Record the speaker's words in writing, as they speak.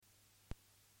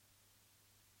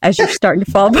as you're starting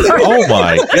to fall apart. Oh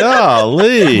my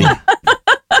golly.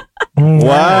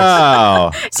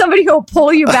 Wow. Somebody will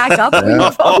pull you back up when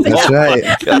you fall down. That's right.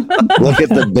 Look at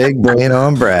the big brain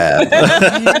on Brad.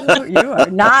 You are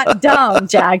not dumb,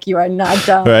 Jack. You are not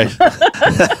dumb. Right.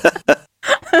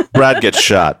 Brad gets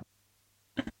shot.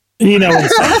 You know, in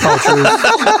some cultures.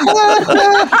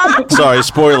 Sorry,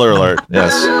 spoiler alert.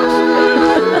 Yes.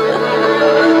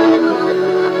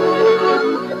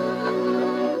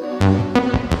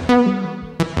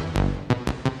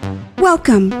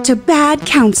 Welcome to Bad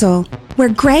Counsel, where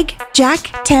Greg,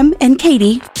 Jack, Tim, and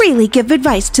Katie freely give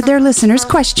advice to their listeners'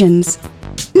 questions.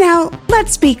 Now,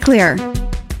 let's be clear.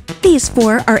 These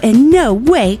four are in no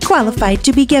way qualified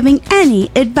to be giving any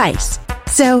advice.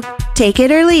 So, take it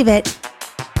or leave it.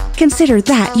 Consider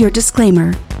that your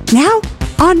disclaimer. Now,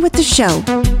 on with the show.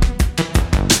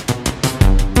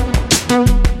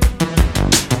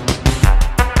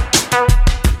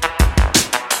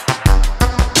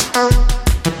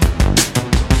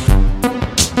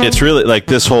 It's really like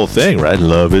this whole thing, right?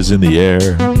 Love is in the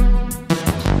air.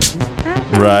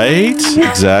 Right?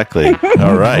 Exactly.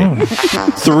 All right.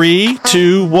 3,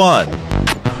 2, 1.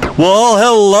 Well,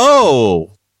 hello.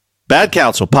 Bad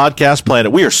Counsel Podcast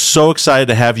Planet. We are so excited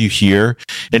to have you here.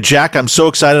 And Jack, I'm so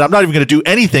excited. I'm not even going to do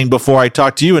anything before I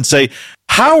talk to you and say,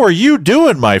 how are you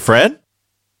doing, my friend?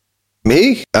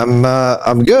 Me?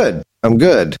 I'm good. I'm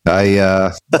good.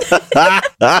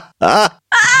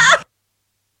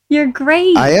 You're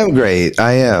great. I am great.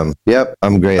 I am. Yep,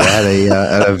 I'm great. I had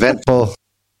an eventful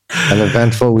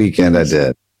weekend. I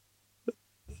did.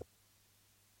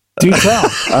 Do tell.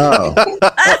 Oh,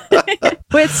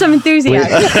 With some enthusiasm.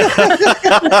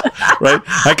 Right?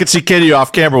 I could see Katie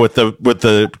off camera with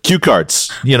the cue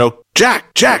cards. You know, Jack.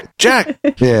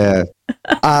 yeah.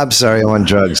 I'm sorry. I'm on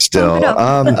drugs still.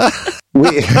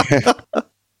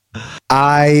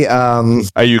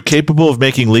 Are you capable of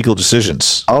making legal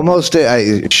decisions? Almost.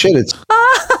 It's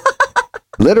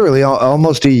literally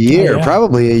almost a year. Oh, yeah.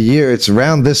 Probably a year. It's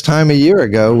around this time a year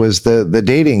ago was the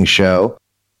dating show,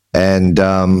 and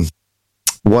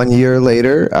 1 year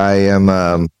later, I am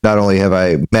not only have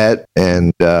I met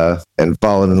and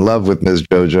fallen in love with Ms.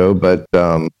 JoJo, but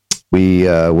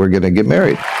we're going to get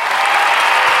married.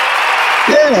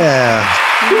 Yeah.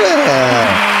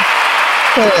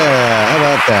 How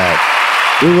about that?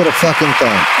 We would have fucking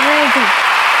thought.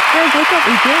 Greg, look what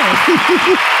we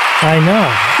did. I know.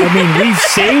 I mean, we've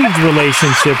saved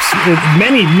relationships,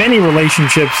 many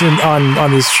relationships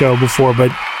on this show before, but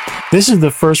this is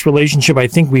the first relationship I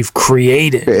think we've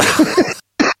created.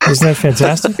 Isn't that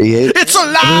fantastic? It's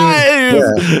alive!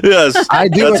 Yeah. Yes. I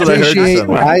do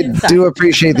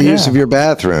appreciate the use Yeah. of your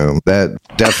bathroom. That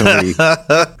definitely was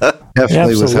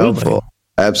Absolutely. helpful.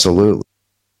 Absolutely.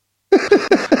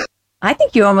 I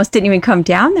think you almost didn't even come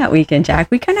down that weekend, Jack.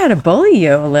 We kind of had to bully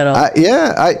you a little. I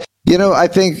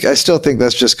still think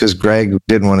that's just because Greg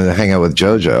didn't want to hang out with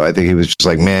JoJo. I think he was just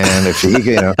like, man, if he,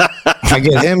 if I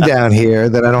get him down here,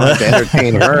 then I don't have to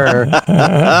entertain her.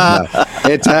 No,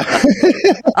 it's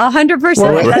 100%. That's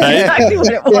exactly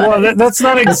what it was. Well, that's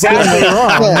not exactly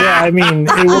wrong. Yeah, I mean,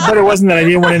 but it wasn't that I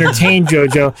didn't want to entertain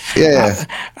JoJo. Yeah.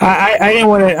 I didn't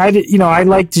want to. I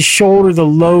like to shoulder the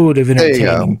load of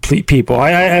entertaining people.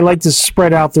 I like to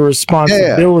spread out the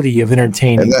responsibility of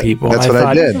entertaining people. That's what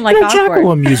I did. Like Jack awkward.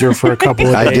 will amuse her for a couple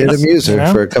of days. I did amuse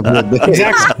her for a couple of days.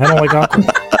 Exactly. I don't like awkward.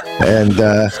 And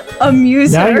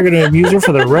Amuse Now her. you're going to amuse her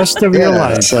for the rest of your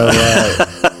life. So, so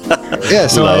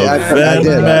Love I and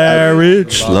did.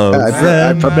 marriage, love I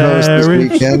and proposed this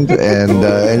marriage. weekend, and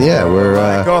yeah, we're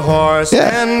how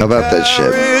about that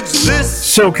shit?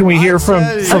 So can we hear from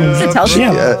Tell me.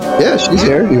 Yeah, she's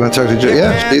here. You want to talk to Jo?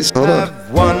 Yeah, please hold on.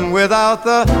 One without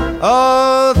the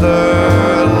other,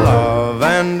 love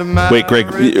and Wait,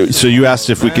 Greg, so you asked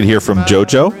if we could hear from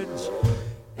JoJo?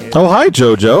 Oh, hi,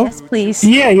 JoJo. Yes, please.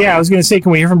 Yeah. I was going to say, can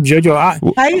we hear from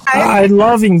JoJo? I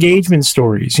love engagement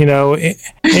stories,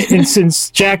 and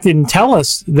since Jack didn't tell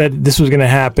us that this was going to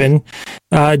happen,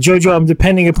 JoJo, I'm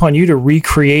depending upon you to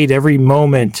recreate every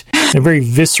moment in a very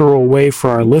visceral way for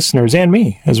our listeners and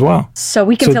me as well. So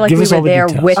we can feel like give we us all were the there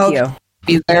details. with you.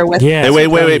 Be there with Yeah. Hey,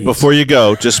 wait. Before you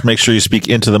go, just make sure you speak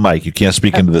into the mic. You can't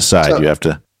speak into the side. You have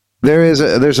to. There's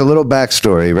a little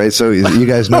backstory, right? So you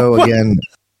guys know again.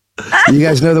 You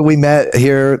guys know that we met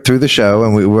here through the show,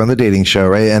 and we were on the dating show,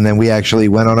 right? And then we actually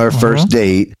went on our first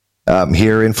date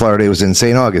here in Florida. It was in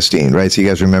St. Augustine, right? So you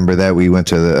guys remember that we went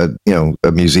to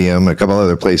a museum, a couple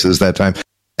other places that time,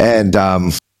 and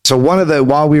so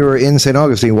while we were in St.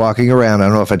 Augustine walking around, I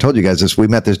don't know if I told you guys this, we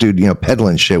met this dude,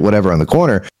 peddling shit, whatever, on the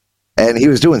corner, and he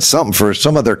was doing something for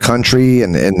some other country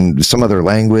and some other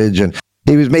language, and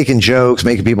he was making jokes,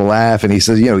 making people laugh, and he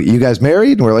says, you guys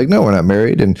married? And we're like, no, we're not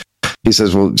married. And he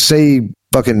says, well, say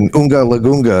fucking Unga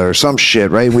Lagunga or some shit,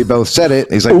 right? And we both said it.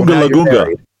 And he's like, Unga well,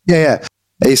 Lagunga. Yeah.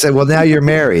 And he said, well, now you're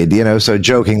married, so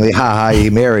jokingly, he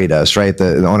married us, right?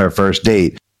 On our first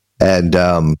date. And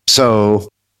so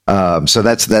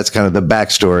that's kind of the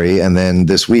backstory. And then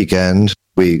this weekend,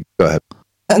 go ahead.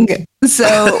 Okay.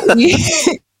 So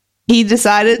he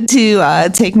decided to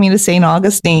take me to St.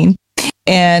 Augustine.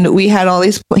 And he had all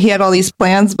these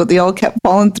plans, but they all kept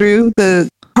falling through. The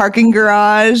parking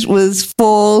garage was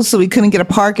full, so we couldn't get a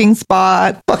parking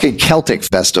spot. Fucking Celtic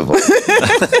festival.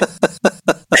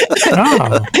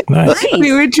 Oh, nice.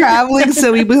 We were traveling,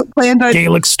 so we planned our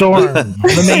Gaelic Storm,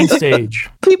 the main stage.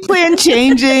 We planned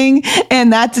changing,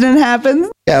 and that didn't happen.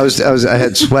 Yeah, I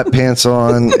had sweatpants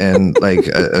on and like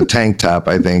a tank top,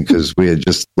 I think, because we had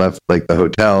just left like the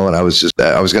hotel, and I was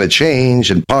going to change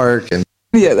and park and.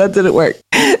 Yeah, that didn't work.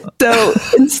 So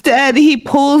instead, he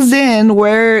pulls in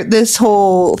where this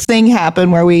whole thing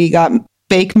happened, where we got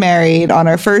fake married on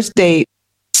our first date,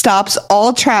 stops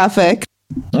all traffic,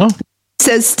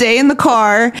 says stay in the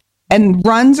car, and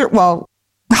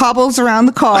hobbles around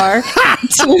the car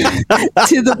to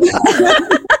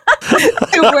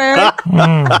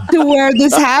where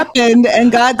this happened,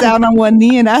 and got down on one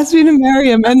knee and asked me to marry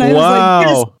him. And I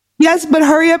was like, yes, but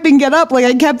hurry up and get up. Like,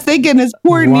 I kept thinking, his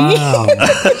poor knee.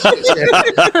 Because I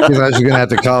was going to have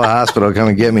to call a hospital, come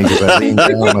and get me because I leaned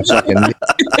down on my fucking knee.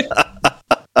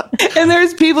 And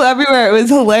there's people everywhere. It was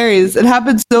hilarious. It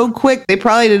happened so quick. They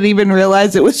probably didn't even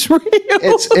realize it was real.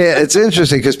 It's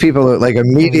interesting because people are like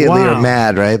immediately are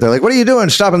mad, right? They're like, what are you doing?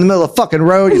 Stop in the middle of the fucking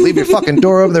road. You leave your fucking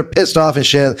door open. They're pissed off and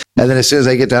shit. And then as soon as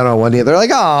they get down on one knee, they're like,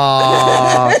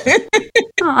 oh.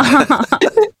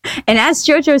 And as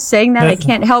JoJo's saying that, I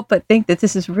can't help but think that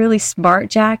this is really smart,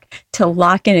 Jack, to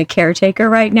lock in a caretaker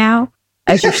right now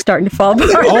as you're starting to fall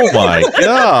apart. Oh my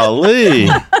golly.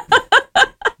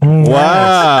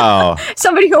 Wow.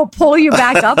 Somebody who will pull you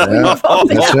back up.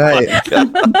 That's right.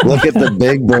 Look at the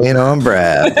big brain on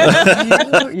Brad.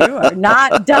 You are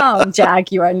not dumb,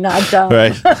 Jack. You are not dumb.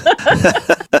 Right.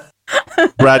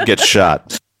 Brad gets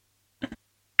shot.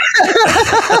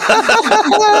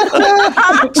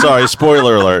 Sorry,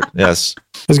 spoiler alert. Yes. I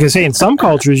was going to say, in some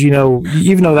cultures,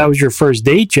 even though that was your first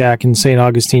date, Jack, in St.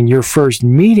 Augustine, your first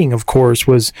meeting, of course,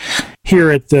 was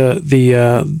here at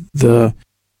the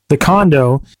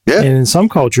condo. Yeah. And in some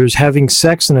cultures, having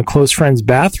sex in a close friend's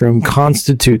bathroom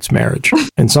constitutes marriage.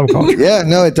 In some cultures. Yeah,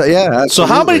 no, absolutely. So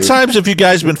how many times have you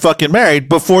guys been fucking married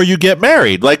before you get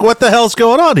married? Like, what the hell's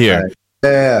going on here?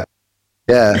 Right.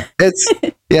 Yeah. It's,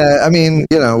 I mean,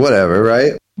 whatever,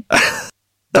 right? It's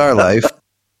our life.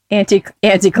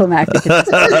 Anticlimactic.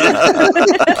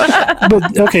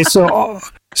 But okay, so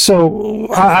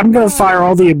I'm going to fire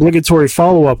all the obligatory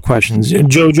follow-up questions.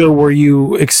 JoJo, were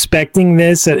you expecting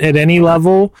this at any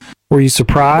level? Were you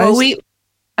surprised? Well,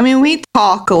 we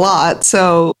talk a lot,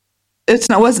 so it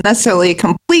wasn't necessarily a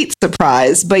complete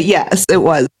surprise, but yes, it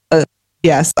was.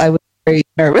 Yes, I was very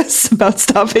nervous about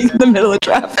stopping in the middle of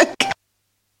traffic.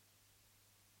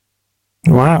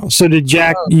 Wow. So did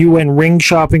Jack, you went ring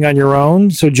shopping on your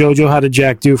own? So JoJo, how did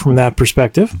Jack do from that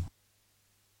perspective?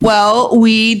 Well,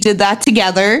 we did that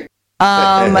together.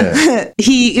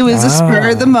 It was a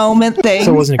spur of the moment thing.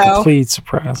 So it wasn't a complete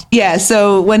surprise. Yeah.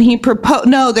 So when he proposed,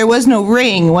 no, there was no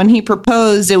ring. When he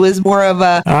proposed, it was more of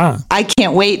a I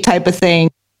can't wait type of thing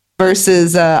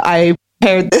versus I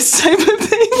prepared this type of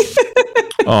thing.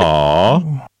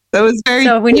 Aww. That was very.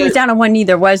 So when he was down on one knee,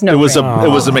 there was no. It was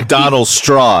a McDonald's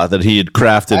straw that he had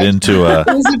crafted into a.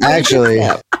 Actually,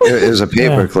 it was a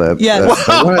paper clip. Yeah.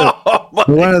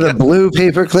 One of the blue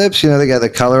paper clips. They got the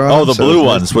color on. Oh, the blue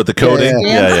ones with the coating.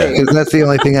 Yeah. Because that's the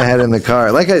only thing I had in the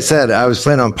car. Like I said, I was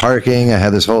planning on parking. I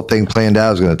had this whole thing planned out.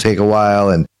 It was going to take a while,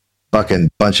 and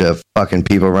fucking bunch of fucking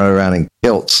people running around in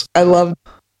kilts. I loved.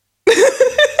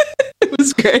 It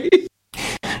was great.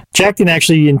 Jack didn't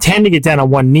actually intend to get down on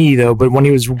one knee, though, but when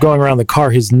he was going around the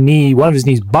car, one of his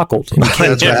knees buckled. And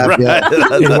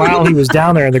and while he was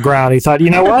down there on the ground, he thought, you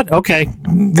know what? Okay,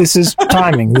 this is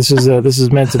timing. This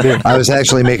is meant to be. I was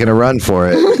actually making a run for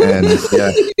it. And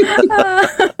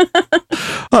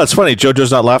Oh, it's funny.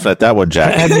 JoJo's not laughing at that one,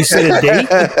 Jack. Have you set a date?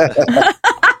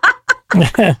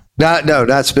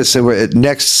 Not specific.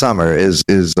 Next summer is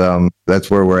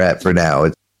that's where we're at for now.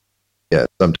 It's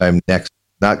sometime next,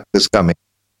 not this coming.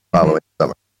 Following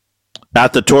summer.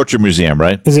 At the Torture Museum,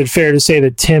 right? Is it fair to say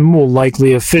that Tim will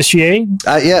likely officiate?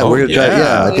 We're gonna try.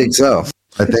 Yeah, I think so.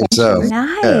 Nice.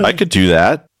 Yeah. I could do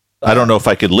that. I don't know if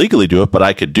I could legally do it, but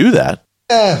I could do that.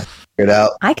 Yeah. Figure it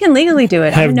out. I can legally do it.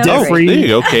 I'm a Have notary. debt-free- There you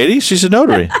go, Katie. She's a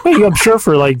notary. Well, I'm sure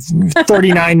for like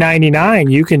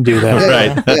 $39.99 you can do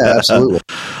that. Right. Yeah, absolutely.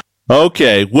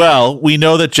 Okay, well, we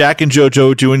know that Jack and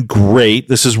JoJo are doing great.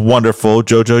 This is wonderful.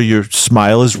 JoJo, your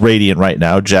smile is radiant right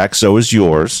now. Jack, so is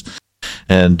yours.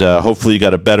 And hopefully you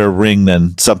got a better ring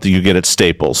than something you get at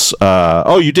Staples.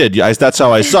 Oh, you did. That's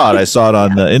how I saw it. I saw it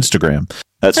on Instagram.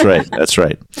 That's right. That's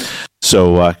right.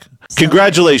 So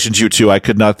congratulations, you two. I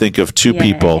could not think of two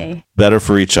people better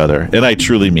for each other. And I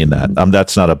truly mean that.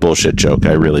 That's not a bullshit joke.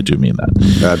 I really do mean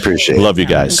that. I appreciate it. Love you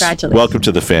guys. Congratulations. Welcome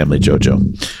to the family,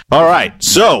 JoJo. All right.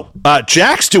 So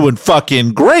Jack's doing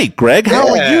fucking great, Greg. How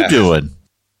are you doing?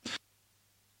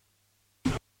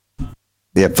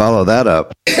 Yeah, follow that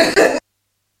up.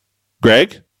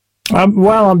 Greg?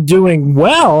 I'm doing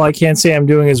well. I can't say I'm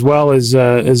doing as well as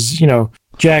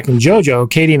Jack and JoJo.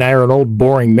 Katie and I are an old,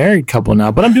 boring married couple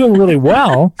now, but I'm doing really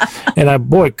well. And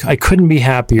I couldn't be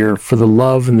happier for the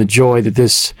love and the joy that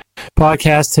this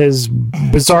podcast has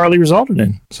bizarrely resulted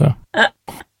in. So,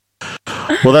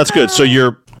 Well, that's good. So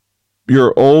you're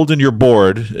old and you're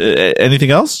bored.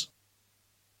 Anything else?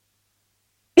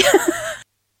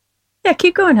 Yeah,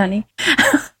 keep going, honey.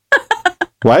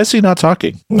 Why is he not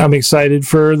talking? I'm excited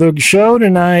for the show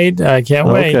tonight. I can't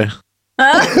wait. Okay.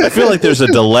 I feel like there's a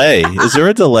delay. Is there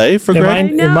a delay for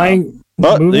Greg?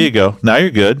 Oh, moving? there you go. Now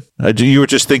you're good. You were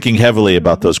just thinking heavily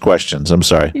about those questions. I'm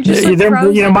sorry. You just look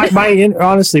frozen.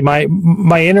 Honestly,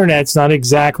 my internet's not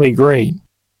exactly great.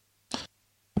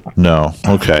 No.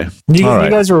 Okay. You All right.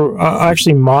 guys are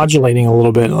actually modulating a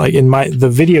little bit. Like the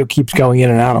video keeps going in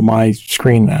and out of my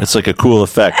screen now. It's like a cool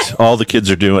effect. All the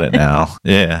kids are doing it now.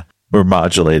 Yeah. We're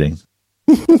modulating.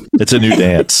 It's a new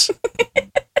dance.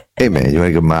 Hey, man, you want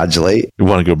to go modulate? You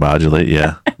want to go modulate?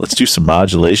 Yeah. Let's do some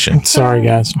modulation. Sorry,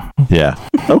 guys. Yeah.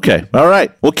 Okay. All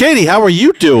right. Well, Katie, how are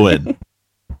you doing?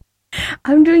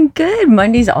 I'm doing good.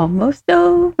 Monday's almost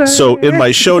over. So in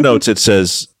my show notes, it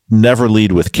says never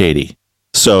lead with Katie.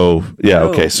 So, yeah.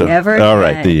 Okay. So, never all right.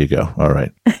 again. There you go. All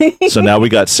right. So now we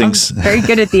got Sinks. Very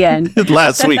good at the end.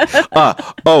 Last week.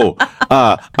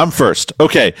 I'm first.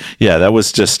 Okay. Yeah, that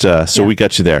was just so we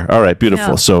got you there. All right, beautiful.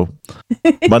 No. So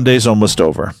Monday's almost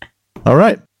over. All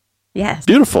right. Yes.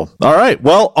 Beautiful. All right.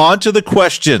 Well, on to the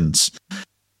questions.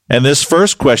 And this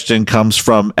first question comes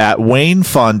from at Wayne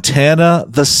Fontana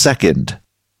II.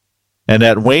 And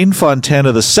at Wayne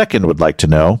Fontana II would like to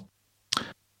know,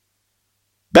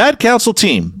 Bad Counsel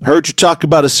team, heard you talk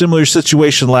about a similar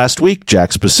situation last week,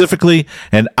 Jack specifically,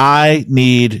 and I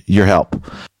need your help.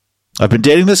 I've been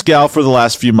dating this gal for the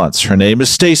last few months. Her name is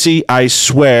Stacy. I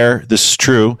swear this is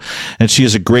true, and she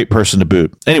is a great person to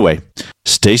boot. Anyway,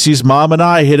 Stacy's mom and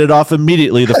I hit it off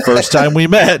immediately the first time we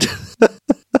met.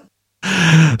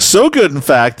 So good, in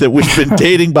fact, that we've been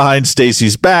dating behind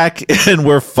Stacy's back, and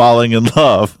we're falling in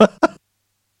love.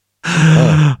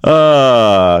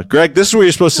 Greg, this is where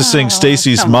you're supposed to sing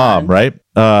Stacy's mom, right?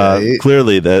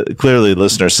 Clearly,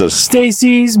 listener says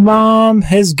Stacy's mom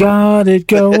has got it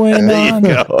going on.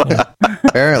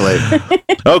 Apparently.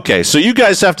 Okay, so you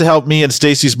guys have to help me and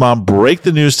Stacy's mom break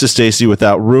the news to Stacy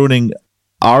without ruining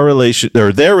our relation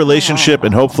or their relationship,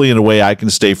 and hopefully in a way I can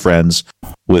stay friends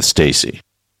with Stacy.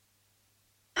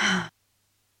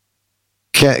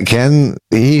 Can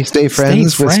he stay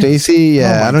friends with Stacy?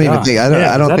 Yeah, Oh I don't even God. think.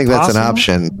 I don't think that's an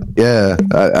option. Yeah,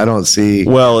 I don't see.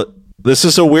 Well, this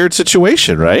is a weird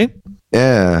situation, right?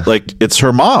 Yeah, Like it's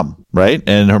her mom, right?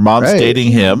 And her mom's Right.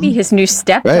 dating him. Be his new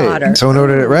stepdaughter. right. So in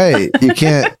order to you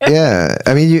can't. Yeah,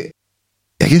 I mean,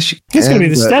 I guess you. He's going to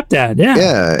be can, the but- stepdad. Yeah.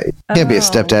 Yeah, you can't be a Oh.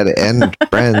 stepdad and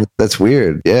friend. That's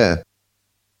weird. Yeah.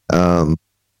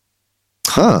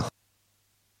 Huh.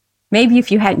 Maybe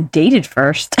if you hadn't dated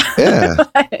first. Yeah.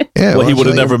 Yeah. Well, he why would have don't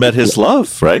you never met his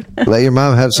love, right? let your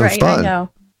mom have some Right, fun. I know.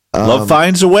 Love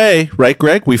finds a way, right,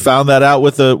 Greg? We found that out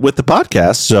with the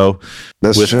podcast. So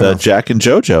That's with true. Jack and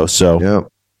JoJo. So Yeah,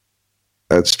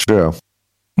 that's true.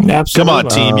 Absolutely. come on,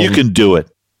 team, you can do it.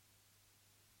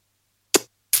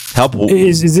 Help.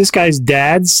 Is this guy's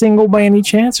dad single by any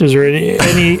chance? Or is there any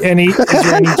is there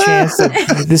any chance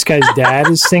that this guy's dad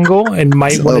is single and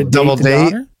might want to Double date the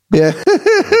date? daughter? Yeah.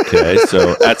 Okay,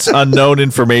 so that's unknown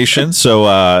information. So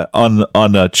on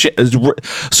a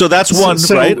so that's one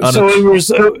right. On So it was,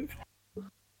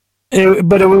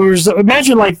 but it was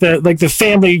imagine like the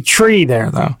family tree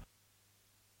there though.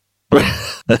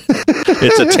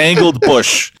 it's a tangled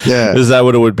bush. Yeah. Is that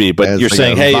what it would be? But Yeah, it's you're like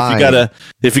saying, a hey, vine.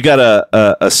 if you got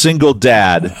a single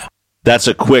dad, that's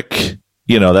a quick.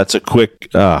 That's a quick.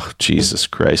 Oh, Jesus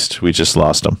Christ, we just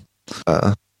lost him.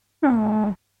 Aw.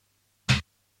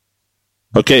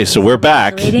 Okay, so we're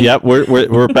back. Waiting? Yep,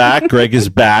 we're back. Greg is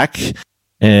back.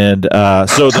 And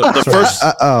so the first.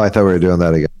 I thought we were doing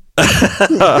that again.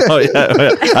 Oh,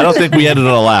 yeah. I don't think we ended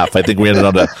on a laugh. I think we ended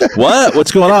on a what?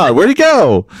 What's going on? Where'd he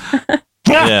go?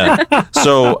 Yeah.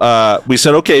 So we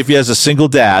said, okay, if he has a single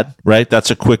dad, right? That's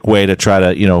a quick way to try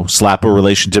to, slap a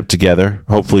relationship together.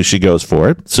 Hopefully she goes for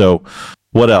it. So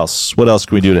what else? What else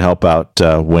can we do to help out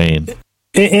Wayne?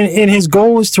 And his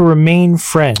goal is to remain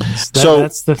friends.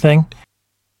 That's the thing.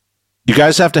 You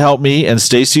guys have to help me and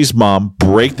Stacy's mom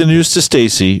break the news to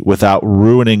Stacy without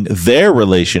ruining their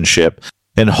relationship,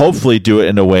 and hopefully do it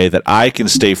in a way that I can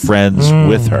stay friends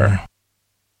with her.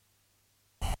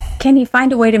 Can he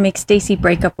find a way to make Stacy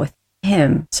break up with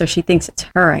him so she thinks it's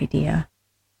her idea?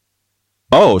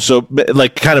 Oh, so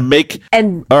like kind of make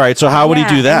all right. So how would he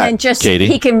do that, and then just, Katie?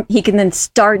 He can then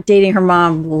start dating her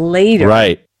mom later,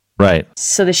 right?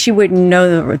 So that she wouldn't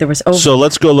know that there was over. So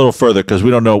let's go a little further because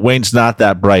we don't know. Wayne's not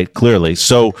that bright, clearly.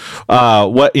 So how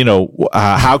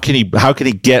can he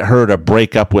get her to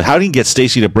break up with? How can he get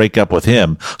Stacy to break up with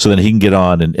him so that he can get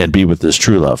on and be with his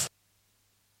true love?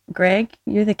 Greg,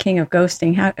 you're the king of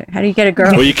ghosting. How do you get a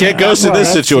girl? Well, you can't ghost in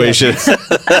this situation.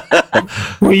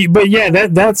 But yeah,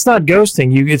 that's not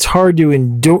ghosting. It's hard to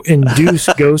induce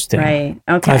ghosting. Right.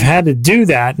 Okay. I've had to do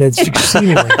that, and it's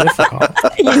exceedingly difficult.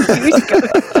 Induce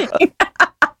ghosting.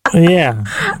 Yeah,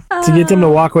 to get them to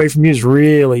walk away from you is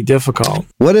really difficult.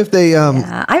 What if they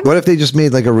what if they just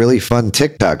made like a really fun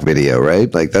TikTok video,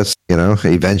 right? Like that's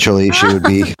eventually she would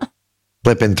be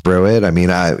flipping through it. I mean,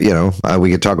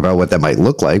 we could talk about what that might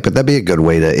look like, but that'd be a good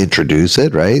way to introduce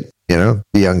it, right? The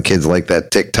young kids like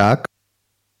that TikTok.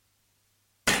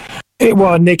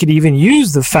 Well, and they could even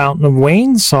use the Fountain of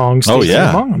Wayne songs to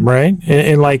their mom, right?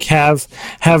 And like have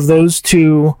those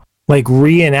two like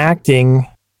reenacting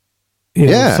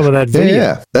some of that video.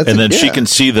 Yeah. And then she can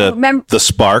see the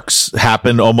sparks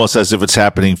happen almost as if it's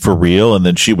happening for real, and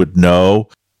then she would know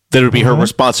that it would be her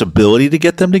responsibility to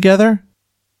get them together.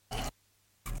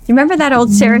 You remember that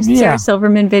old Sarah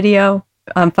Silverman video?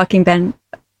 Fucking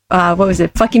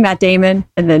Matt Damon,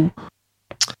 and then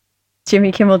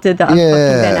Jimmy Kimmel did the fucking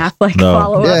Ben Affleck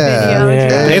follow-up video.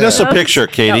 Yeah. Paint us a picture,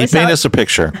 Katie. Paint us a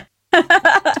picture.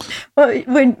 Well,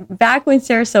 when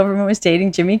Sarah Silverman was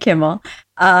dating Jimmy Kimmel,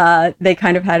 they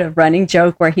kind of had a running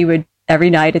joke where he would every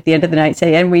night at the end of the night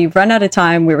say, "And we've run out of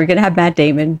time. We were going to have Matt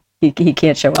Damon. He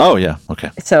can't show up." Oh yeah, okay.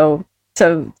 So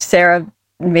Sarah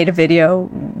made a video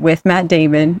with Matt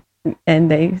Damon, and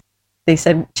they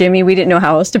said, "Jimmy, we didn't know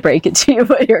how else to break it to you,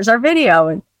 but here's our video."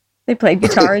 And they played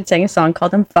guitar and sang a song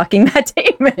called "I'm Fucking Matt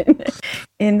Damon"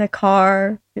 in the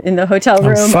car, in the hotel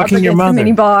room, up against the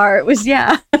mini bar. It was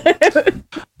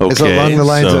Okay, it's along the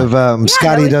lines of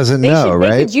Scotty doesn't know,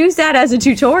 right? They could use that as a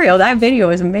tutorial. That video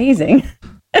is amazing.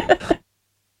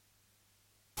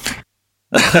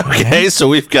 Okay, so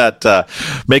we've got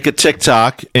make a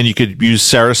TikTok, and you could use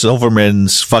Sarah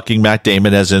Silverman's "Fucking Matt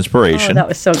Damon" as inspiration. Oh, that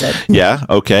was so good. Yeah,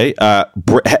 okay.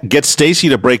 Get Stacy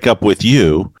to break up with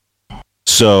you.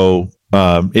 So,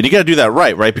 and you got to do that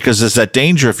right? Because there's that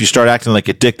danger if you start acting like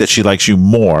a dick that she likes you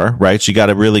more, right? So you got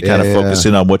to really kind of focus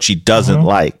in on what she doesn't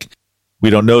like. We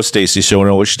don't know Stacy, so we don't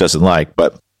know what she doesn't like.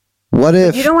 But what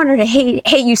if you don't want her to hate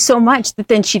you so much that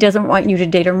then she doesn't want you to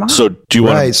date her mom? So do you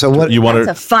want? Right. So what? You want her?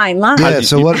 That's a fine line. Yeah.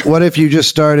 So what if you just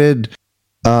started,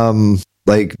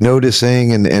 like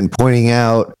noticing and pointing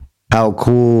out how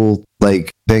cool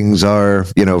like things are,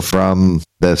 from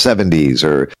the 70s,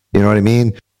 or you know what I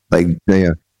mean? Like,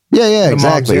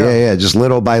 exactly. Yeah. Just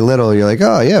little by little, you're like,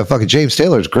 oh yeah, fucking James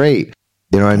Taylor's great.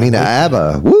 You know what I mean?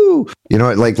 ABBA, woo!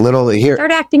 Like little here.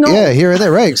 Start acting old. Yeah, here and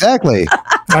there. Right, exactly.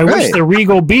 I wish the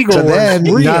Regal Beagle so was then,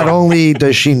 real. Not only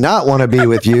does she not want to be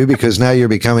with you because now you're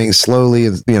becoming slowly,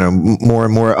 more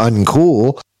and more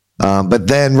uncool. But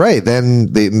then,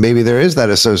 maybe there is that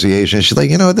association. She's like,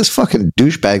 this fucking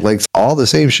douchebag likes all the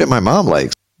same shit my mom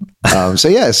likes. So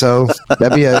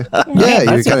that'd be you're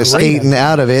kind of skating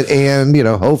out of it, and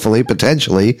hopefully,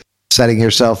 potentially setting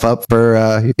yourself up for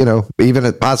even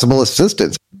a possible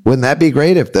assistance. Wouldn't that be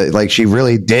great if she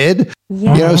really did?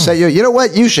 Yeah. Say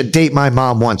what, you should date my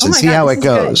mom once and see how it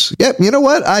goes. Good. Yep, you know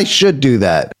what, I should do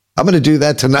that. I'm going to do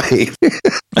that tonight.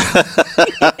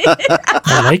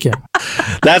 I like it.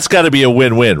 That's got to be a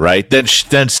win-win, right? Then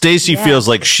Stacy feels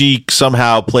like she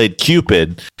somehow played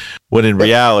Cupid, when in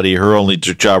reality her only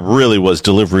job really was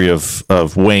delivery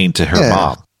of Wayne to her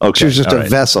mom. Okay, she was just a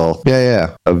vessel.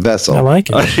 Yeah, a vessel. I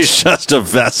like it. She's just a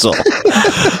vessel.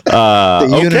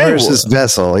 The universe's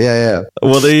vessel. Yeah.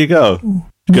 Well, there you go.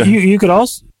 You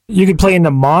could play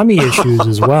into mommy issues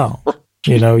as well.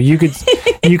 You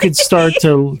could start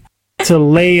to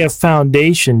lay a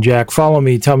foundation. Jack, follow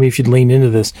me. Tell me if you'd lean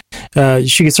into this.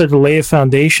 She could start to lay a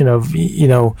foundation of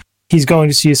he's going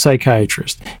to see a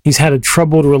psychiatrist. He's had a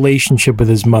troubled relationship with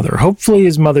his mother. Hopefully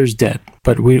his mother's dead,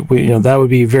 but we that would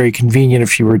be very convenient if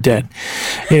she were dead,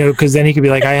 because then he could be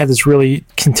like, I had this really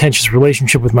contentious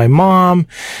relationship with my mom,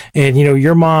 and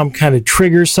your mom kind of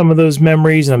triggers some of those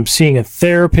memories, and I'm seeing a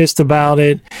therapist about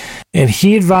it. And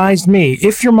he advised me,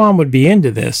 if your mom would be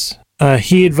into this,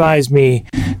 he advised me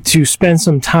to spend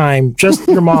some time, just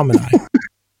your mom and I.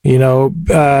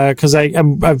 Because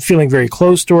I'm feeling very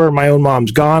close to her. My own mom's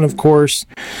gone, of course,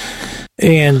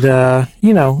 and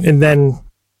and then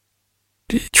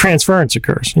transference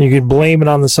occurs, and you could blame it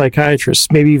on the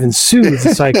psychiatrist, maybe even sue the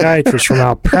psychiatrist for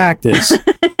malpractice.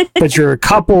 But you're a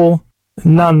couple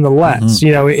nonetheless,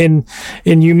 and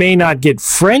you may not get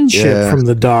friendship from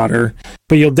the daughter,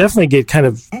 but you'll definitely get kind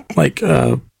of like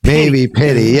maybe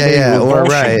pity, or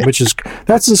right,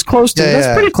 that's as close to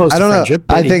that's pretty close. I don't know. Pity.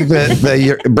 I think that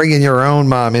you're bringing your own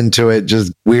mom into it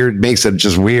just makes it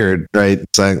just weird, right?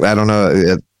 It's like, I don't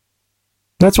know.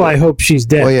 That's why I hope she's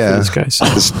dead. Well, yeah, for this guy.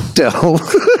 Still.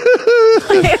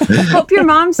 Hope your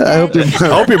mom's dead. I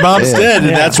hope your mom's dead,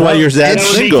 and that's why you're that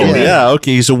single. Yeah,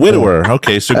 okay, he's a widower.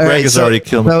 Okay, so Greg has already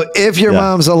killed him. So if your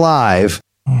mom's alive,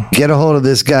 get a hold of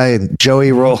this guy,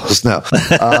 Joey Rolls. No.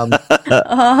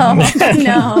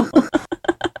 No.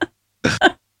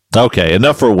 Okay,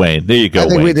 enough for Wayne. There you go, I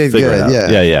think Wayne. we did Figure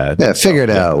good. Yeah, figure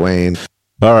it out, Wayne.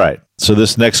 All right. So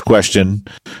this next question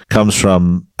comes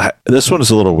from, this one is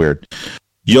a little weird.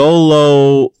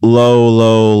 YOLO,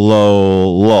 lol,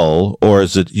 or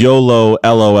is it YOLO,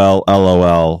 LOL,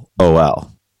 LOL,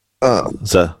 OL?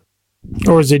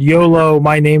 Or is it YOLO,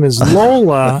 my name is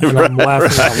Lola, and I'm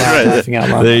laughing out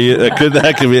loud.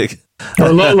 That could be...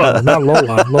 Or Lola, not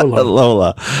Lola.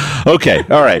 Lola. Okay,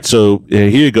 all right. So here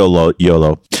you go,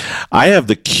 YOLO. I have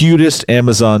the cutest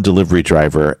Amazon delivery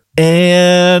driver,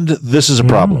 and this is a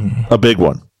problem, a big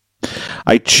one.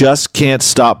 I just can't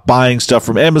stop buying stuff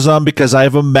from Amazon because I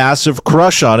have a massive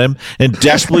crush on him and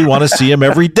desperately want to see him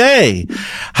every day.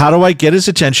 How do I get his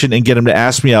attention and get him to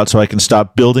ask me out so I can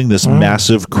stop building this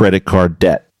massive credit card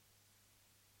debt?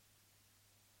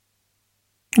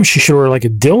 She should order like a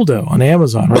dildo on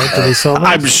Amazon, right? Do they sell that?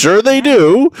 I'm sure they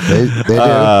do. They do.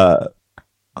 I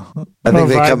think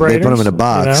they put them in a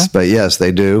box, but yes,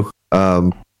 they do.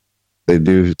 They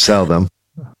do sell them.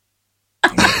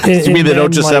 You mean they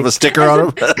don't just have a sticker on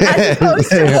them?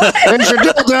 There's your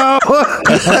dildo.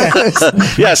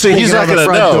 Yeah, so he's not going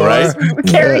to know, right?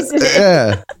 Carries it.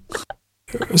 Yeah.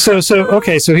 So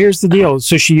here's the deal.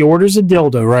 So she orders a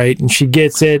dildo, right? And she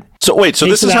gets it. So wait, so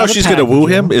this is how she's going to woo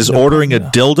him, is ordering a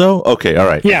dildo? Okay, all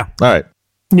right. Yeah. All right.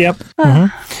 Yep.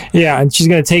 Yeah, and she's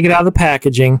going to take it out of the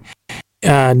packaging.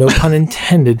 No pun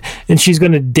intended. And she's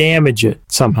going to damage it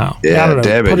somehow. Yeah, I don't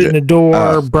know. Put it in the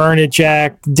door, burn it,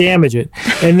 Jack, damage it.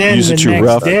 And then the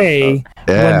next day,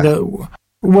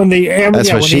 when the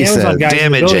Amazon guy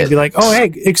would be like, oh,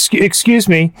 hey, excuse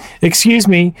me.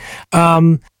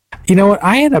 You know what?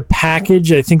 I had a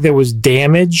package, I think, that was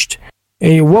damaged.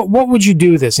 And what would you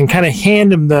do with this? And kind of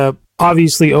hand him the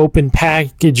obviously open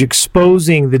package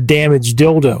exposing the damaged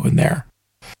dildo in there.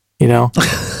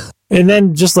 And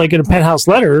then, just like in a penthouse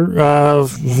letter,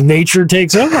 nature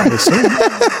takes over. Well,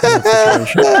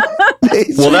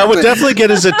 that would definitely get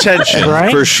his attention,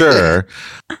 right? For sure.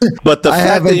 But the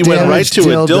fact that you went right to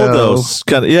a dildo,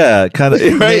 kind of.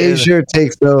 Right? Nature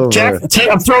takes over. Jack,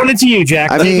 I'm throwing it to you,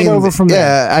 Jack. Take it over from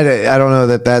there. I don't know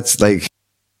that's like.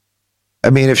 I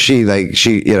mean, if she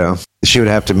would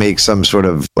have to make some sort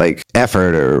of like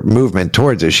effort or movement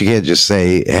towards it. She can't just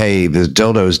say, "Hey, this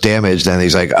dildo's damaged," and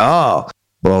he's like, "Oh.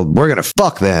 Well, we're going to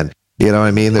fuck then." You know what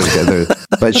I mean?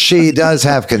 But she does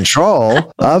have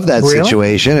control of that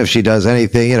situation. If she does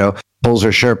anything, pulls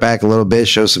her shirt back a little bit,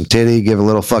 shows some titty, give a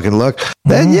little fucking look,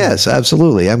 then yes,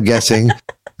 absolutely. I'm guessing,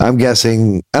 I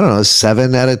don't know,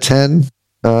 7 out of 10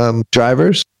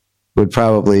 drivers would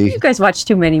probably. You guys watch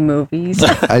too many movies.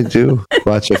 I do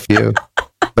watch a few.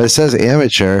 But it says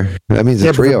amateur. That means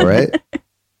it's real, right?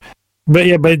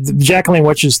 But Jacqueline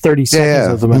watches 30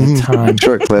 seconds of them at a time.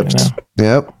 Short clips.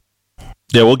 Yep.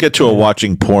 Yeah, we'll get to a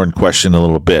watching porn question in a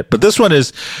little bit. But this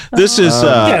is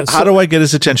how do I get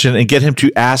his attention and get him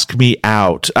to ask me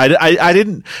out? I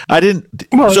didn't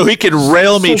so he can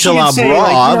rail me till I'm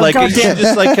raw.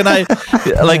 Can I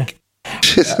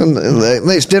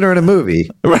nice dinner and a movie.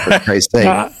 Right. For Christ's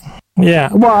sake. Yeah.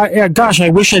 Well, gosh, I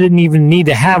wish I didn't even need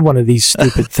to have one of these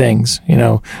stupid things,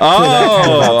 Oh,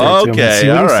 okay.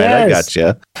 All right. I got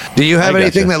you. Do you have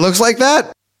anything that looks like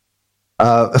that?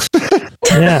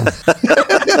 Yeah.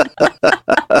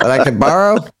 That I could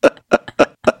borrow?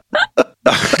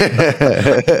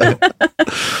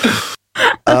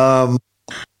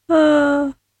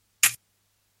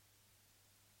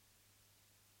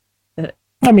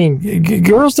 I mean,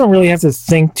 girls don't really have to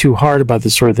think too hard about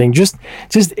this sort of thing. Just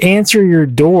answer your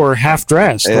door half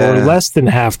dressed or less than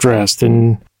half dressed,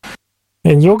 and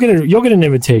you'll get an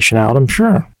invitation out. I'm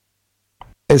sure.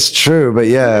 It's true, but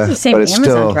It's the same but it's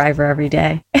Amazon still driver every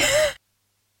day.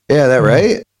 Yeah, that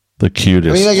right? The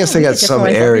cutest. I mean, I guess they got some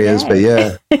areas, but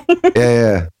yeah.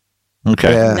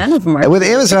 Okay. Yeah. None of them are. With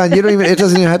Amazon, you don't even. It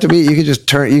doesn't even have to be. You could just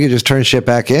turn shit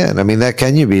back in. I mean, that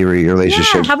can you be your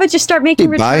relationship? Yeah, how about you start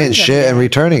making Keep buying returns shit and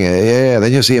returning it? Yeah,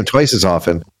 then you'll see him twice as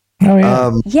often. Oh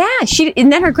yeah. Yeah,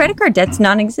 and then her credit card debt's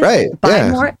non-existent. Right, Buy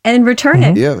yeah. more and return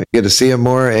it. Yeah, you get to see him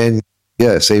more and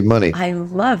save money. I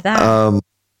love that.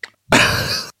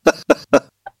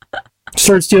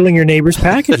 Start stealing your neighbor's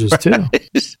packages too.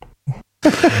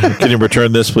 Can you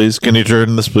return this, please? Can you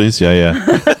return this, please? Yeah.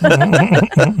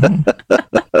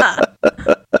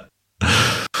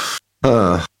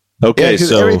 Okay, because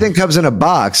so everything comes in a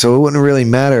box, so it wouldn't really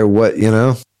matter what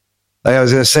Like I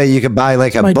was gonna say, you could buy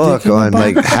like a book on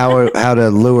like how to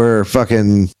lure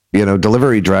fucking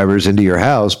delivery drivers into your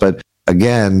house, but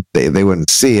again, they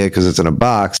wouldn't see it because it's in a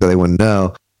box, so they wouldn't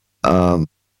know.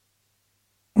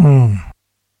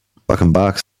 Fucking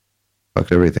box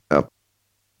fucked everything up.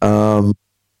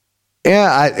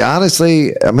 I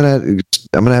honestly, I'm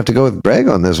gonna have to go with Greg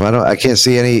on this one. I can't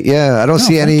see any. I don't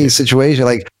see any situation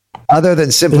like other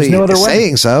than simply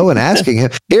saying so and asking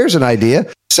him. Here's an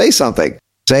idea. Say something.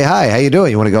 Say hi. How you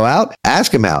doing? You want to go out?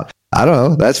 Ask him out. I don't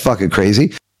know. That's fucking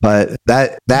crazy. But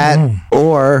that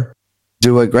or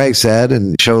do what Greg said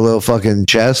and show a little fucking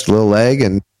chest, little leg,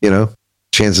 and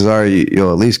chances are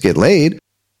you'll at least get laid.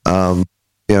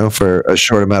 For a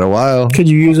short amount of while. Could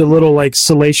you use a little like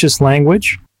salacious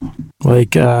language?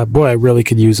 Like, boy, I really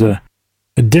could use a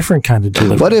different kind of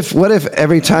delivery. What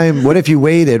if you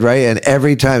waited, right? And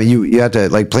every time you have to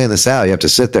like plan this out, you have to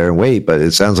sit there and wait, but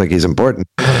it sounds like he's important.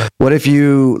 What if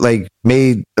you like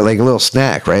made like a little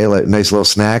snack, right? Like a nice little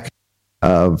snack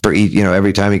for each,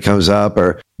 every time he comes up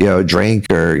or, a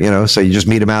drink or, so you just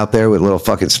meet him out there with a little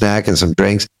fucking snack and some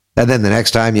drinks. And then the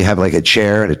next time you have like a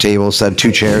chair and a table, set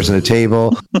 2 chairs and a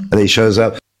table, and he shows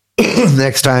up.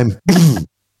 Next time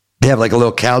you have like a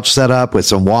little couch set up with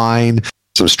some wine,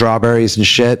 some strawberries and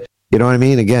shit. You know what I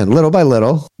mean? Again, little by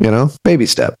little, baby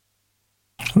step.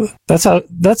 That's how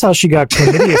she got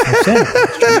chlamydia from Santa.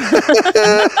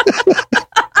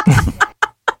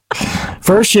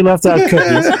 First, she left out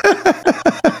cookies.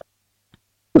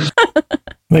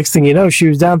 Next thing you know, she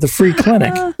was down at the free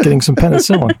clinic getting some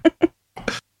penicillin.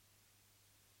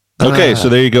 Okay, so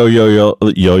there you go, YOLO.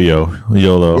 YOLO.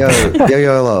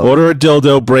 Order a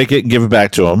dildo, break it, and give it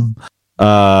back to him.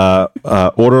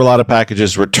 Order a lot of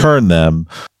packages, return them,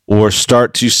 or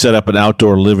start to set up an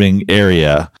outdoor living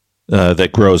area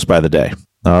that grows by the day.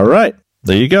 All right,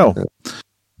 there you go.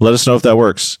 Let us know if that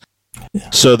works.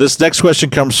 So this next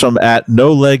question comes from at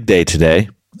No Leg Day Today,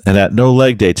 and at No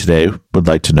Leg Day Today would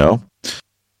like to know.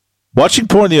 Watching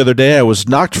porn the other day, I was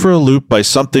knocked for a loop by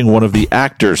something one of the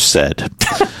actors said.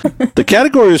 The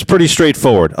category was pretty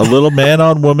straightforward. A little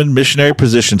man-on-woman missionary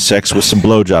position sex with some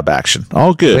blowjob action.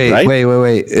 All good, right?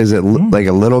 Wait. Is it like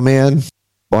a little man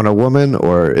on a woman,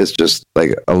 or it's just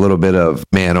like a little bit of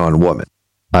man on woman?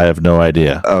 I have no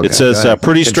idea. Okay, it says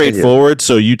pretty straightforward,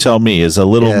 so you tell me. Is a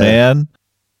little man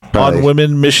on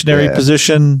women missionary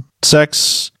position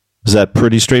sex... Is that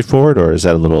pretty straightforward, or is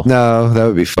that a little... No, that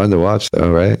would be fun to watch,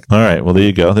 though, right? All right, well, there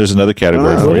you go. There's another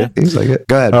category for you. Seems like it.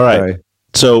 Go ahead. All right. Sorry.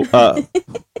 So,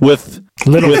 with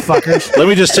fuckers. Let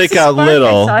me just take out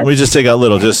little. Let me just take out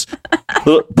little. Just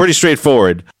pretty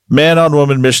straightforward. Man on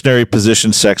woman missionary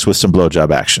position sex with some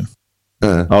blowjob action.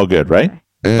 All good, right?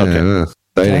 Yeah,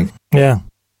 okay. Yeah.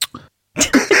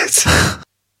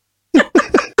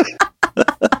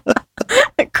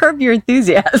 Curb your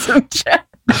enthusiasm, Jack.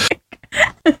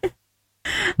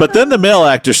 But then the male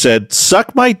actor said,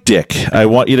 "Suck my dick. I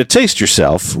want you to taste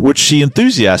yourself," which she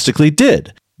enthusiastically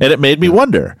did. And it made me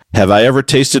wonder, have I ever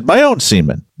tasted my own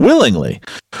semen? Willingly.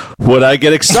 Would I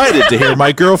get excited to hear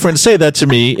my girlfriend say that to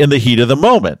me in the heat of the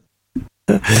moment?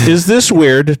 Is this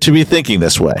weird to be thinking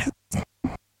this way?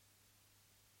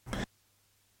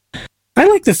 I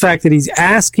like the fact that he's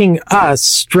asking us,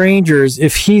 strangers,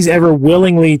 if he's ever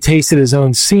willingly tasted his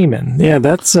own semen. Yeah,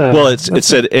 that's... it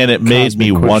said, and it made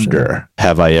me wonder,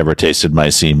 have I ever tasted my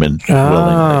semen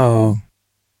willingly?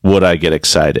 Would I get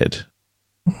excited?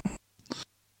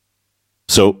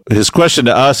 So his question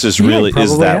to us is really,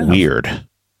 is that weird?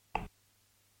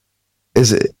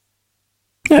 Is it?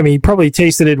 Yeah, I mean, he probably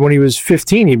tasted it when he was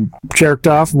 15. He jerked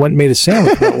off, went and made a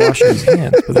sandwich without washing his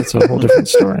hands, but that's a whole different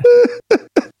story.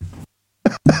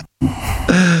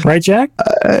 Right, Jack?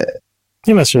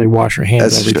 You must really wash your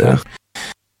hands every time.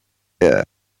 Yeah.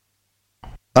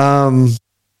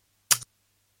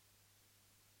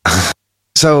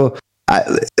 So, all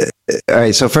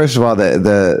right. So first of all,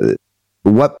 the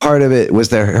what part of it was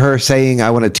there? Her saying,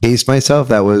 "I want to taste myself."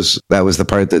 That was the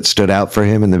part that stood out for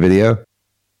him in the video.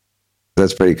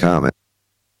 That's pretty common.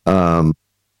 I'm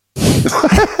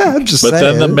just saying.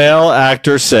 Then the male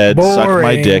actor said, Boring. "Suck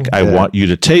my dick. I want you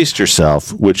to taste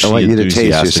yourself," which I want you to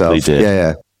taste yourself.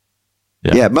 did.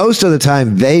 Yeah. Most of the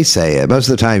time they say it. Most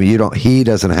of the time he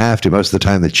doesn't have to. Most of the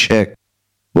time the chick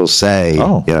will say,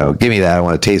 give me that. I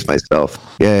want to taste myself.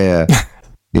 Yeah.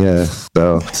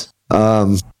 So,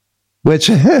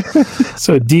 which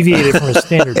so deviated from a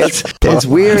standard. It's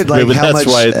weird, like how much,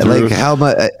 like how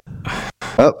much.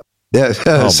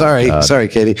 Sorry,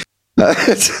 Katie.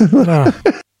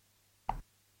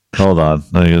 Hold on.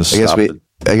 I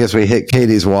guess we hit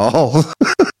Katie's wall.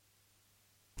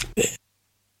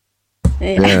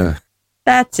 Yeah.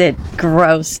 That's it.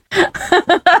 Gross.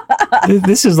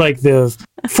 This is like the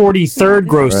 43rd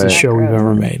grossest show we've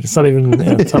ever made. It's not even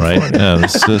right. Yeah,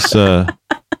 this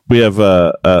we have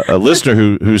a listener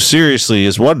who seriously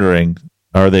is wondering,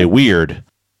 are they weird?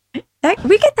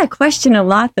 We get that question a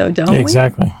lot, though, don't we?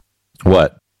 Exactly.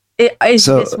 What? Is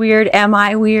this weird? Am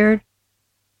I weird?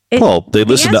 They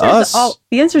listen to us.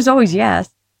 The answer is always yes.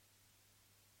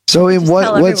 So in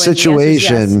what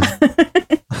situation?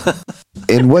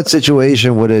 In what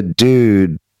situation would a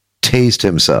dude taste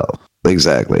himself?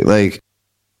 Exactly. Like,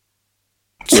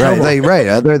 right.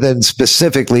 Other than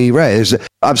specifically, right.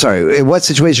 I'm sorry. In what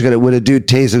situation would a dude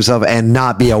taste himself and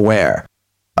not be aware?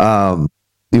 You know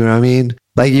what I mean?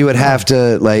 Like you would have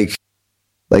to like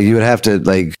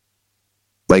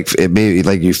it maybe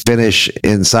like you finish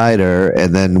inside her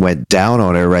and then went down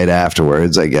on her right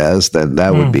afterwards, I guess. Then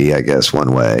that would be, I guess,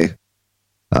 one way.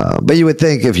 But you would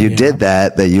think if you did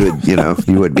that you would,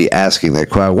 you would be asking that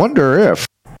question. I wonder if,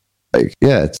 like,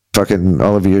 yeah, it's fucking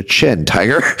all over your chin,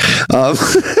 tiger.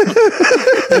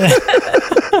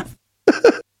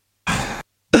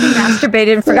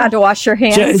 Masturbated and forgot to wash your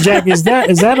hands. Jack, is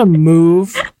that a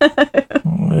move?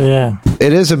 Yeah,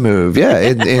 it is a move. Yeah,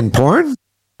 in porn.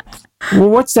 Well,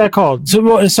 what's that called?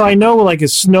 So I know like a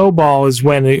snowball is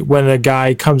when a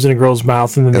guy comes in a girl's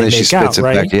mouth and then they make out,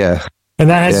 right? Back, yeah. And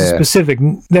that has a specific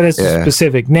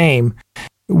specific name.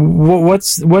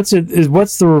 What's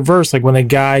the reverse? Like when a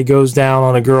guy goes down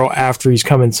on a girl after he's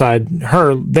come inside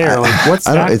her, there. Like what's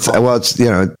that? It's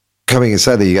coming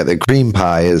inside that you got the cream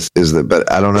pie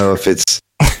but I don't know if it's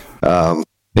I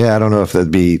don't know if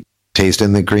that'd be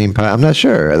tasting the cream pie. I'm not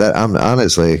sure. I'm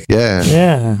honestly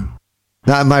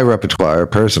not in my repertoire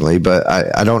personally, but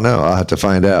I don't know. I'll have to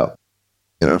find out.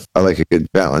 I like a good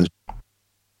challenge.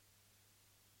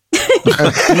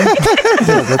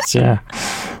 That's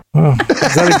Oh,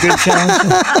 is that a good challenge?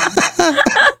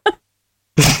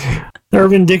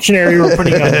 Urban Dictionary, we're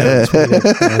putting on name for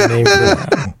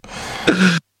that.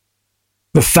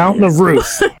 The Fountain of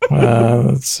Ruth.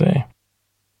 Let's see.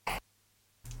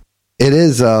 It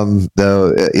is, though,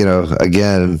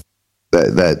 again,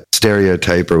 that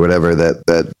stereotype or whatever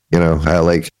that how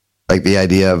like the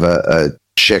idea of a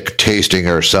chick tasting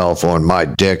herself on my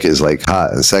dick is like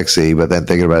hot and sexy, but then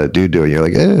thinking about a dude doing it, you're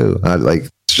like, ew, like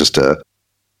it's just a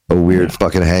weird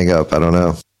fucking hang up. I don't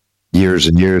know. Years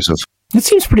and years of. It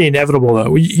seems pretty inevitable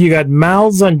though. You got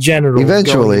mouths on genitals.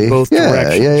 Eventually, going in both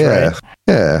directions, right?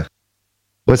 Yeah.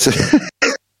 What's it?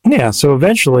 Yeah, so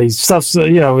eventually stuff's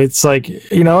it's like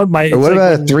it might. What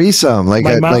about a threesome? Like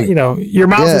your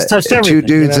mouth has touched everything. Two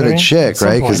dudes and a chick,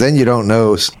 right? Because then you don't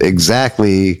know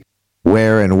exactly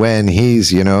where and when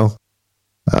he's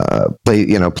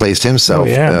placed himself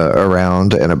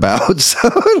around and about. So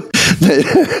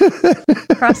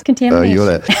cross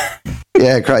contamination.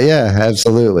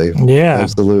 Absolutely. Yeah,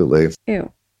 absolutely.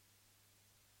 Ew.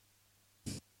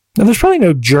 Now, there's probably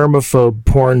no germaphobe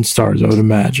porn stars, I would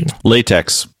imagine.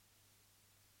 Latex.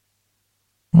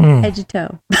 Head to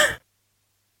toe.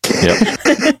 Yep.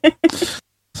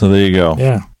 So there you go.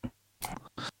 Yeah.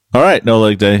 All right. No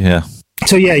leg day. Yeah.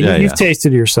 So you've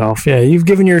tasted yourself. Yeah, you've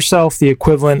given yourself the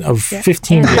equivalent of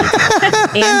 15 days.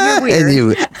 And you're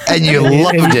weird. And you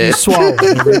loved it. You swallowed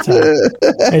every time.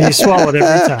 And you swallowed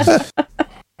every time.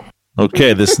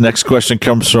 Okay, this next question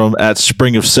comes from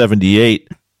 @Spring of 78.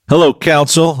 Hello,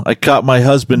 counsel. I caught my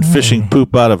husband fishing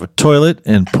poop out of a toilet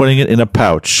and putting it in a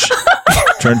pouch.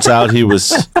 Turns out he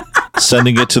was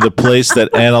sending it to the place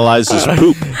that analyzes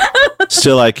poop.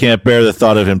 Still, I can't bear the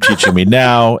thought of him teaching me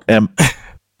now.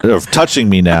 Of touching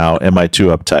me now. Am I too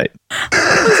uptight?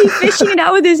 Was he fishing it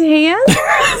out with his hands?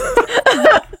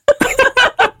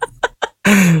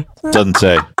 Doesn't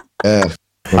say.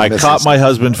 I caught my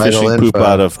husband fishing poop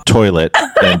out of toilet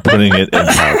and putting it in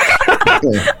pouch.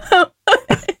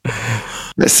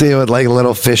 I see it with like a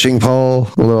little fishing pole,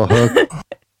 a little hook.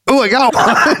 Oh, I got one.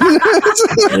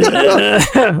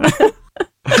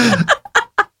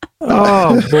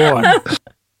 Oh boy!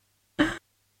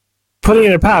 Putting it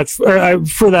in a pouch I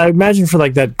imagine for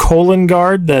like that colon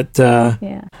guard that.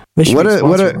 What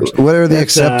are the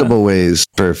acceptable ways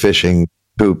for fishing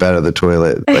poop out of the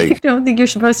toilet? I don't think you're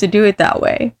supposed to do it that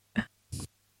way.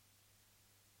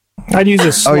 I'd use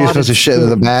a. Oh, you're supposed to shit in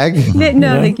the bag?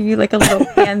 No, they give you like a little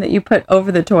pan that you put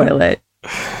over the toilet.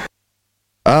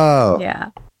 Oh, yeah.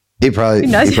 He probably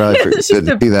didn't see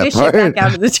that part. Back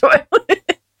out of the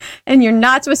toilet. And you're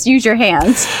not supposed to use your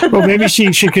hands. Well, maybe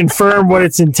she should confirm what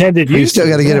it's intended. You still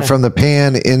got to get it from the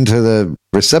pan into the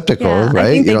receptacle,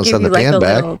 right? You don't send the pan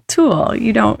back. Little tool.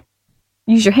 You don't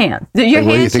use your hands. Your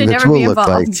hands should never be involved.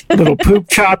 Like? Little poop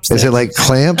chopsticks. Is it like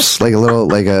clamps? Like a little,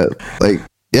 like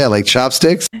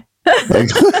chopsticks? It's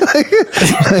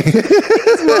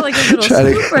more like a little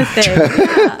scooper thing.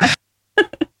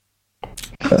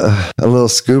 A little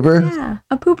scooper? Yeah,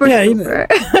 a pooper scooper.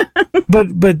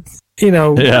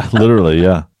 But yeah, literally,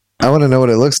 yeah. I want to know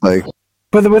what it looks like.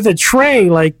 But with a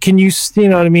tray, like, can you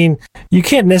know what I mean? You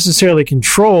can't necessarily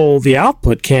control the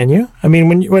output, can you? I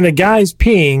mean, when a guy's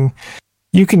peeing,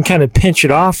 you can kind of pinch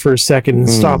it off for a second and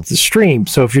stop the stream.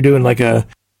 So if you're doing like a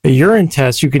urine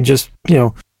test, you can just,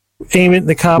 aim it in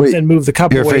the cup and move the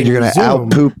cup away. You're afraid you're going to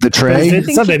out-poop the tray?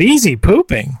 It's not that easy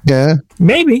pooping. Yeah.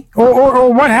 Maybe.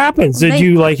 Or what happens? Did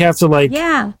you have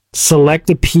to select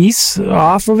a piece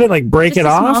off of it, like break it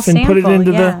off and put it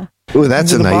into the... Ooh,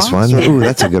 that's a nice one. Ooh,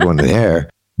 that's a good one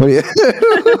there. What do you...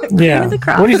 Yeah.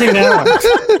 What do you think that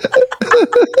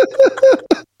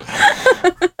one?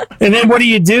 And then what do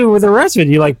you do with the rest of it?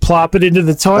 You like plop it into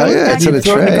the toilet? Oh, yeah, it's in a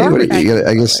tray.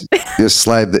 I guess just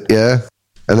slide the... Yeah.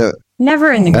 And then,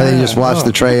 never in the garbage. And then you just wash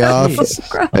the tray off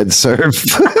and serve.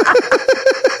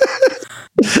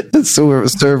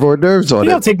 Serve hors d'oeuvres on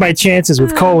it. I'll take my chances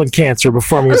with colon cancer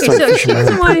before I'm going to start fishing.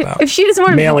 If she doesn't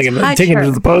want to mailing him, taking him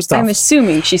to the post office. I'm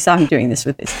assuming she saw him doing this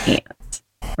with his hands,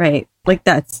 right? Like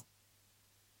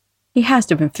he has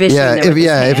to have been fishing. Yeah,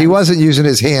 if he wasn't using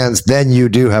his hands, then you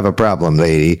do have a problem,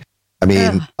 lady. I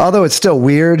mean, although it's still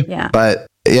weird, but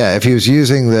yeah, if he was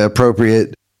using the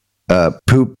appropriate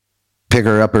poop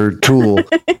picker-upper tool,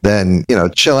 then,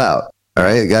 chill out. All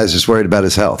right? The guy's just worried about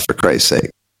his health, for Christ's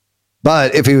sake.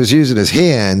 But if he was using his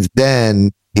hands,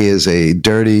 then he is a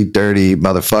dirty, dirty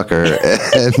motherfucker.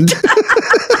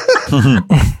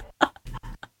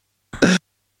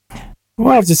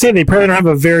 Well, I have to say they probably don't have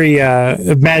a very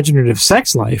imaginative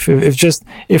sex life. If just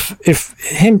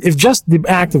the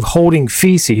act of holding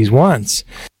feces once,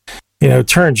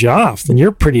 turns you off, then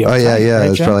you're pretty. Oh yeah. Right,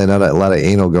 there's probably not a lot of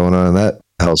anal going on in that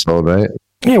household, right?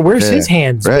 Yeah, where's his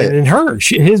hands been in her?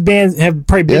 His bands have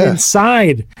probably been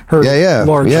inside her. Yeah.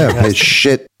 His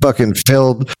shit fucking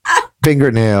filled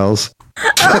fingernails.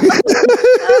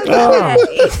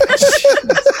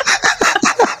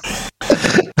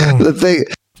 The thing.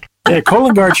 Yeah,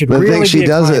 colon guard should really thing she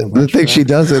doesn't. The thing she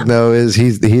doesn't know is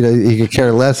he could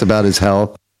care less about his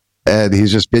health, and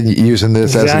he's just been using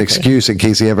this as an excuse in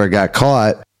case he ever got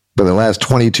caught. For the last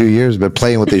 22 years, been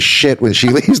playing with this shit when she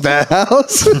leaves the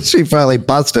house. She finally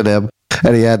busted him,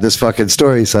 and he had this fucking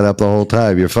story set up the whole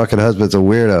time. Your fucking husband's a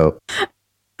weirdo.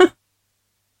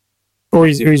 Or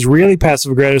he's really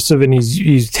passive aggressive, and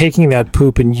he's taking that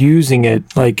poop and using it,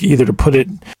 like either to put it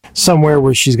somewhere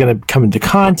where she's going to come into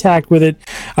contact with it.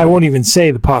 I won't even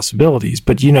say the possibilities,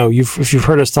 but if you've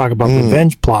heard us talk about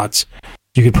revenge plots,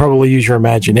 you could probably use your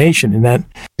imagination in that.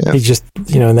 Yeah. He's just,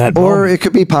 in that. Or moment. It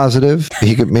could be positive.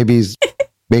 He could maybe he's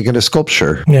making a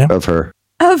sculpture of her.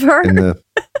 Of her? In the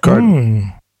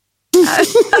garden. Out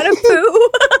of poo.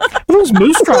 Those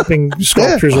moose dropping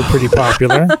sculptures are pretty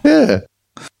popular. Yeah.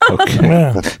 Okay.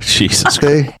 Yeah. Jesus.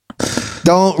 Okay.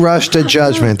 Don't rush to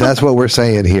judgment. That's what we're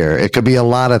saying here. It could be a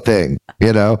lot of things,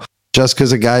 Just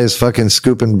because a guy is fucking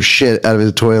scooping shit out of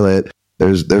his toilet,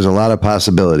 there's a lot of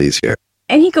possibilities here.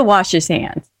 And he could wash his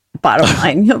hands. Bottom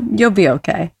line, you'll be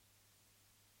okay.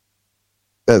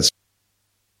 But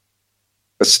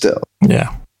still.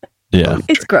 Yeah.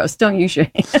 It's gross. Don't use your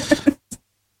hands.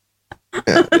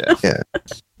 Yeah.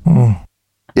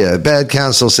 Yeah, bad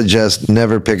counsel suggests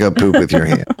never pick up poop with your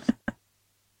hand.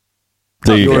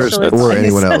 Yours or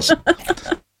anyone else.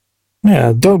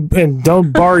 Yeah,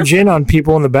 don't barge in on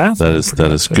people in the bathroom.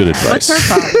 That is good advice. What's her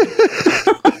problem?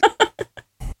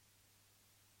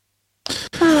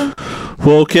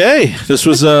 Well, okay. This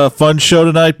was a fun show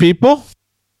tonight, people.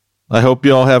 I hope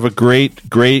you all have a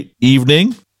great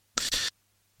evening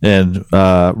and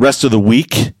rest of the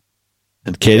week.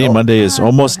 And Katie, Monday is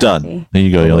almost done. There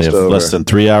you go. You only have less than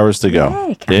 3 hours to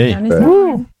go. Yay,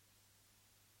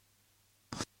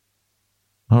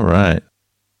 All right.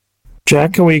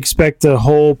 Jack, can we expect a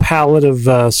whole palette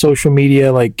of social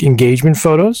media like engagement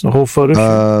photos? A whole photo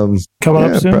shoot coming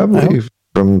up soon? Probably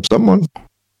from someone.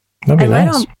 That'd be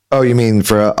nice. Oh, you mean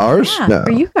for ours? Yeah, no.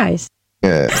 for you guys.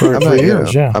 Yeah, For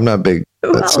yours, yeah. I'm not big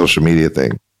that social media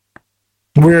thing.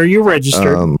 Where are you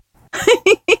registered?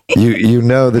 You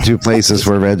know the two places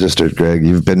we're registered, Greg.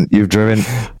 You've driven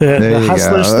the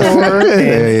Hustler store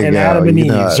and Adam and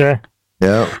Eve's, right?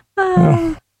 Yeah.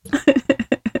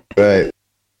 Right.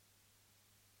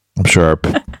 I'm sharp.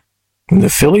 The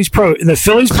Phillies Pro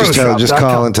Just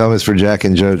call and tell them it's for Jack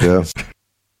and JoJo.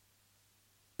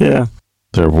 Yeah.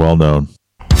 They're well known.